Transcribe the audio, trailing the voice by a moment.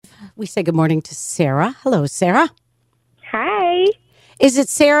we say good morning to Sarah. Hello, Sarah. Hi. Is it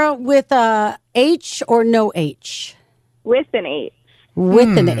Sarah with a H or no H? With an H.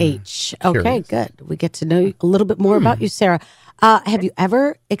 With an H. Okay, Curious. good. We get to know a little bit more about you, Sarah. Have you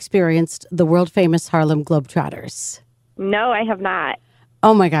ever experienced the world-famous Harlem Globetrotters? No, I have not.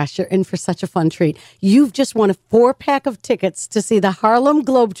 Oh, my gosh, you're in for such a fun treat. You've just won a 4-pack of tickets to see the Harlem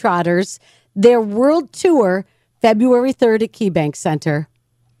Globetrotters, their world tour, February 3rd at KeyBank Center.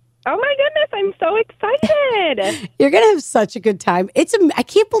 Oh, my goodness. I'm so excited. You're going to have such a good time. I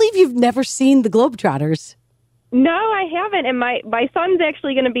can't believe you've never seen the Globetrotters. No, I haven't. And my son's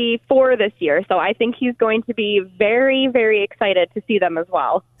actually going to be 4 this year, so I think he's going to be very, very excited to see them as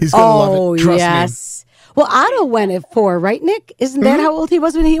well. He's going to love it. Trust yes. Well, Otto went at 4, right, Nick? Isn't that how old he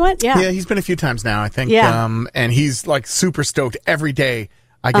was when he went? me. Yeah, he's been a few times now, I think. Yeah. And he's like super stoked every day.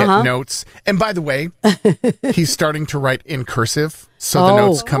 I get notes. And by the way, he's starting to write in cursive, so the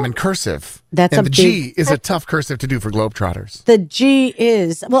notes come in cursive. That's and a the G is a tough cursive to do for Globetrotters. The G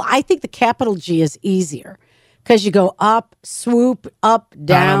is, well, I think the capital G is easier because you go up, swoop, up,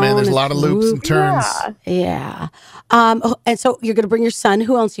 down. Oh, man, there's a lot of loops swoop. and turns. Yeah. And so you're going to bring your son.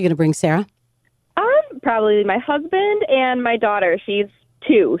 Who else are you going to bring, Sarah? Probably my husband and my daughter. She's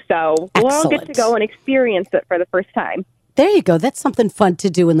 2, so we'll all get to Excellent. go and experience it for the first time. There you go. That's something fun to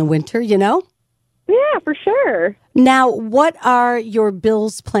do in the winter, you know? Yeah, for sure. Now, what are your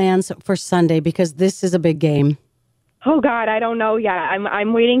Bills plans for Sunday? Because this is a big game. Oh, God, I don't know yet.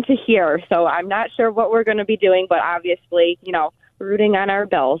 I'm waiting to hear, so I'm not sure what we're going to be doing, but obviously, rooting on our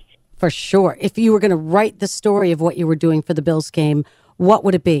Bills. For sure. If you were going to write the story of what you were doing for the Bills game, what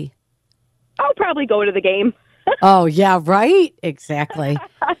would it be? I'll probably go to the game. Oh, yeah, right? Exactly.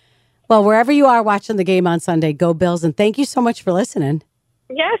 Well, wherever you are watching the game on Sunday, go Bills. And thank you so much for listening.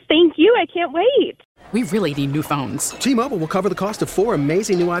 Yes, thank you. I can't wait. We really need new phones. T-Mobile will cover the cost of 4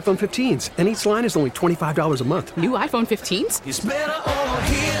 amazing new iPhone 15s, and each line is only $25 a month. New iPhone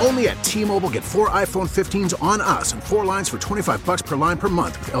 15s? Only at T-Mobile, get 4 iPhone 15s on us and 4 lines for $25 per line per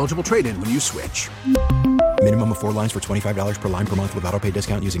month with eligible trade-in when you switch. Minimum of 4 lines for $25 per line per month with autopay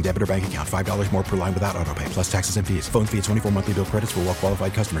discount using debit or bank account. $5 more per line without autopay, plus taxes and fees. Phone fee at 24 monthly bill credits for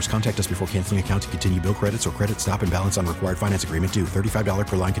well-qualified customers. Contact us before canceling account to continue bill credits or credit stop and balance on required finance agreement due. $35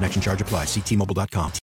 per line connection charge applies. See T-Mobile.com.